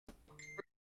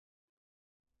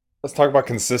Let's talk about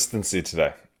consistency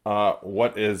today.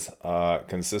 What is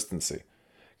consistency?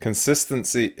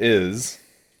 Consistency is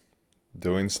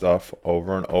doing stuff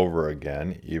over and over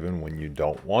again, even when you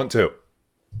don't want to.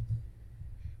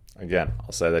 Again,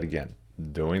 I'll say that again.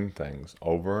 Doing things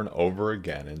over and over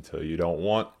again until you don't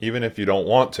want, even if you don't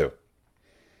want to.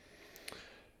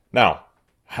 Now,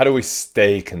 how do we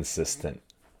stay consistent?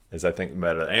 Is I think the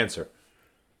better answer.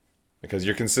 Because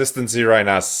your consistency right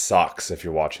now sucks if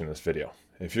you're watching this video.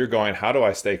 If you're going, how do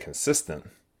I stay consistent?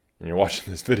 And you're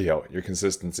watching this video, your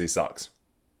consistency sucks.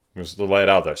 Just to lay it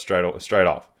out there straight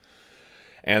off.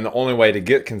 And the only way to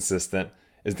get consistent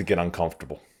is to get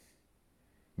uncomfortable.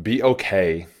 Be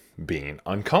okay being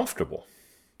uncomfortable.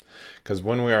 Because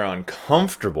when we are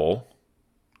uncomfortable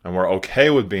and we're okay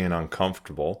with being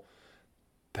uncomfortable,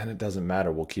 then it doesn't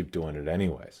matter. We'll keep doing it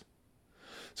anyways.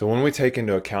 So when we take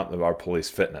into account our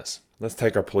police fitness, let's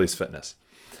take our police fitness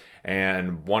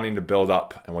and wanting to build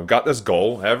up. And we've got this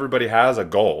goal. Everybody has a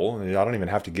goal. I don't even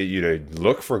have to get you to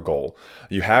look for a goal.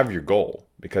 You have your goal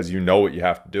because you know what you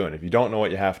have to do. And if you don't know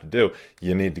what you have to do,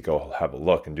 you need to go have a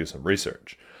look and do some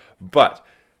research. But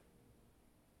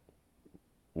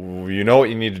you know what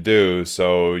you need to do,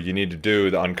 so you need to do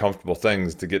the uncomfortable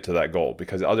things to get to that goal,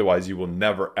 because otherwise you will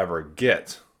never ever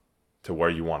get to where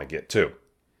you want to get to.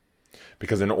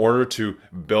 Because in order to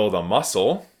build a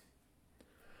muscle,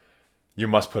 you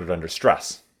must put it under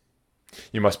stress.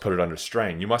 You must put it under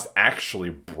strain. You must actually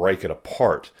break it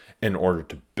apart in order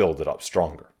to build it up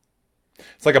stronger.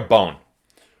 It's like a bone.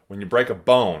 When you break a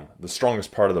bone, the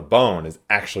strongest part of the bone is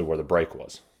actually where the break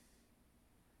was.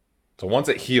 So once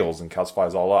it heals and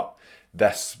calcifies all up,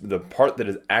 that's the part that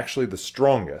is actually the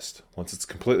strongest, once it's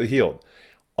completely healed,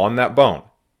 on that bone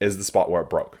is the spot where it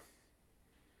broke.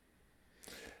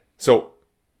 So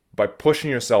by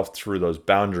pushing yourself through those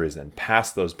boundaries and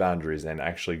past those boundaries and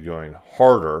actually going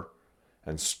harder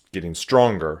and getting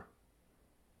stronger,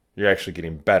 you're actually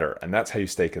getting better. And that's how you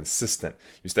stay consistent.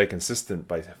 You stay consistent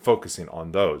by focusing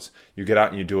on those. You get out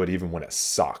and you do it even when it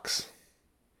sucks.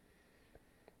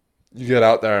 You get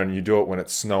out there and you do it when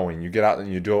it's snowing. You get out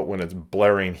and you do it when it's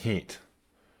blaring heat.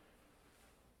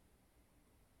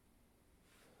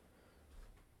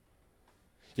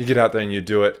 You get out there and you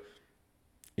do it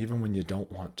even when you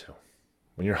don't want to.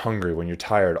 When you're hungry, when you're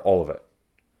tired, all of it.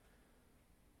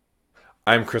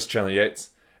 I'm Chris Chandler Yates,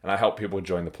 and I help people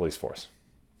join the police force.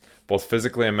 Both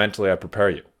physically and mentally, I prepare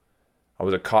you. I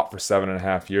was a cop for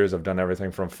 7.5 years. I've done everything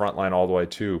from frontline all the way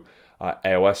to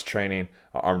AOS training,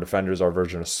 armed defenders, our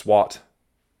version of SWAT,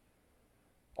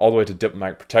 all the way to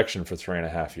diplomatic protection for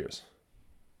 3.5 years.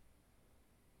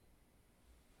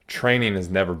 Training has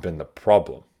never been the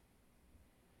problem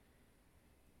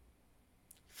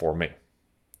for me.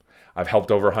 I've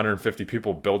helped over 150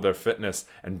 people build their fitness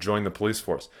and join the police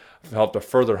force. I've helped a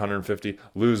further 150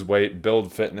 lose weight,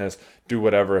 build fitness, do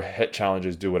whatever, hit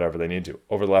challenges, do whatever they need to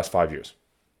over the last 5 years.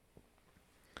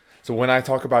 So when I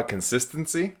talk about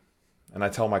consistency and I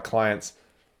tell my clients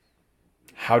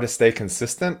how to stay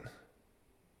consistent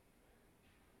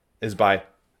is by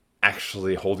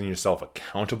actually holding yourself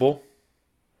accountable,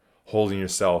 holding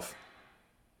yourself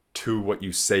to what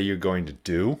you say you're going to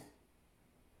do.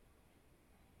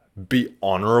 Be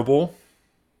honorable,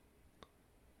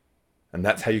 and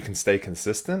that's how you can stay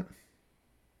consistent.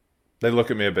 They look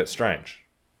at me a bit strange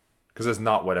because it's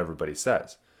not what everybody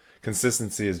says.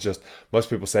 Consistency is just, most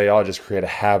people say, oh, just create a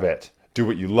habit, do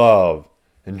what you love,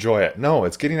 enjoy it. No,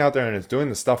 it's getting out there and it's doing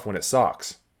the stuff when it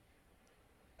sucks.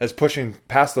 It's pushing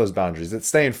past those boundaries. It's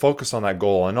staying focused on that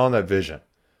goal and on that vision.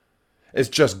 It's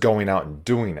just going out and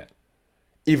doing it,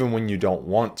 even when you don't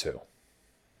want to.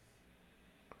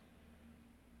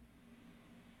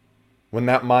 When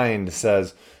that mind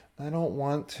says, I don't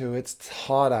want to, it's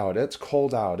hot out, it's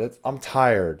cold out, I'm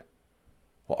tired.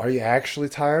 Well, are you actually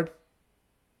tired?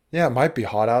 Yeah, it might be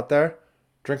hot out there.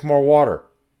 Drink more water.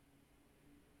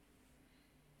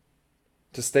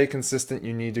 To stay consistent,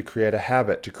 you need to create a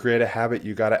habit. To create a habit,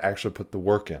 you got to actually put the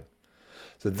work in.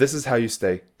 So this is how you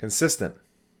stay consistent.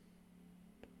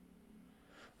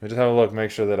 Let me just have a look,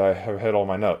 make sure that I have hit all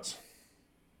my notes.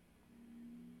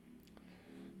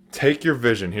 Take your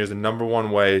vision. Here's the number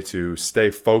one way to stay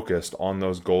focused on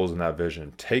those goals and that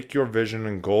vision. Take your vision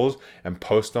and goals and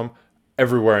post them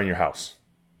everywhere in your house.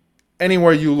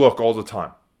 Anywhere you look all the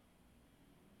time.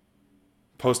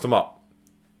 Post them up.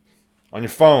 On your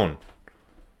phone.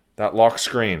 That lock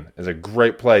screen is a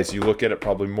great place. You look at it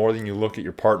probably more than you look at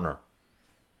your partner.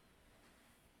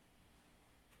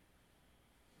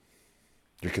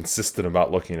 You're consistent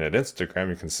about looking at Instagram.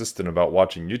 You're consistent about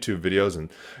watching YouTube videos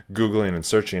and Googling and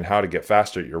searching how to get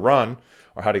faster at your run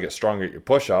or how to get stronger at your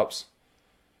push-ups.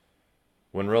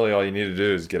 when really all you need to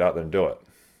do is get out there and do it.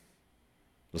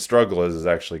 The struggle is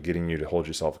actually getting you to hold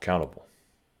yourself accountable.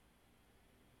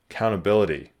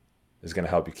 Accountability is going to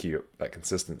help you keep that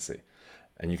consistency.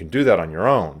 And you can do that on your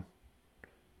own.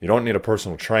 You don't need a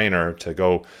personal trainer to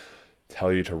go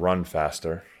tell you to run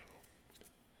faster.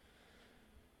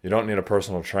 You don't need a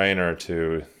personal trainer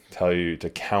to tell you to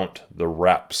count the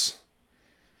reps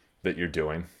that you're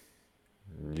doing.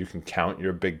 You can count,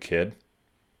 you're a big kid.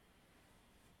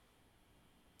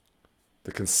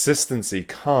 The consistency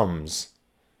comes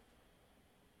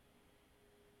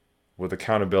with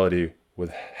accountability, with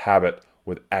habit,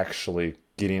 with actually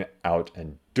getting out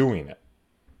and doing it.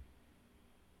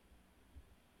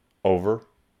 Over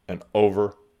and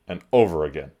over and over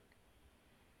again.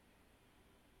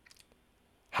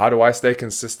 How do I stay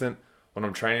consistent when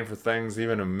I'm training for things,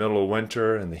 even in the middle of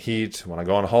winter, in the heat, when I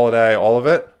go on holiday, all of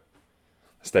it?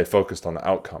 I stay focused on the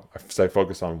outcome. I stay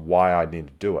focused on why I need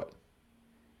to do it.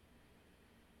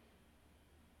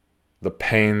 The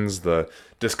pains, the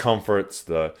discomforts,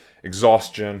 the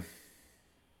exhaustion,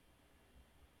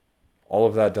 all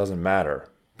of that doesn't matter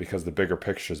because the bigger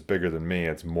picture is bigger than me.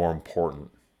 It's more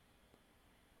important.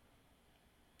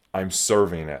 I'm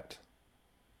serving it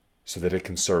so that it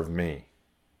can serve me.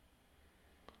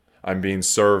 I'm being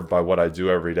served by what I do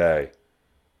every day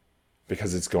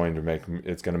because it's going to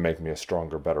make me a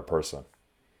stronger, better person.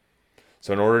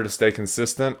 So in order to stay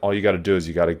consistent, all you got to do is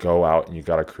you got to go out and you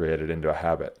got to create it into a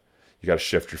habit. You got to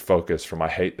shift your focus from I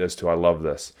hate this to I love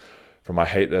this. From I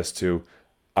hate this to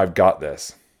I've got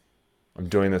this. I'm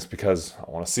doing this because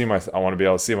I want to be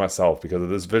able to see myself because of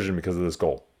this vision, because of this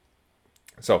goal.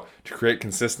 So to create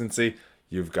consistency,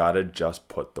 you've got to just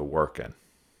put the work in. It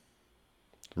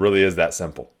really is that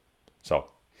simple. So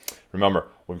remember,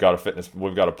 we've got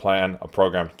a plan, a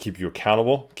program to keep you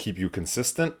accountable, keep you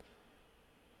consistent.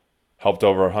 Helped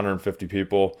over 150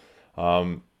 people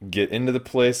get into the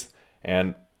place,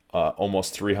 and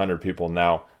almost 300 people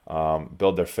now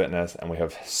build their fitness, and we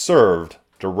have served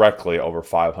directly over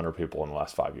 500 people in the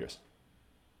last 5 years.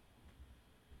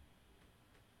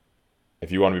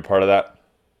 If you want to be part of that,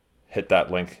 hit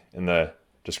that link in the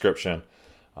description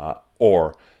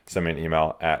or send me an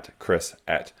email at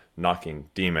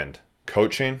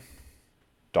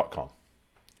chris@knockingdemoncoaching.com.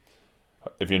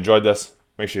 If you enjoyed this,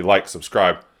 make sure you like,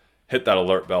 subscribe, hit that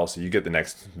alert bell so you get the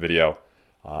next video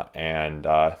and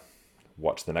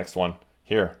watch the next one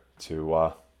here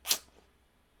to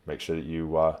make sure that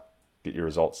you get your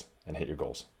results and hit your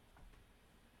goals.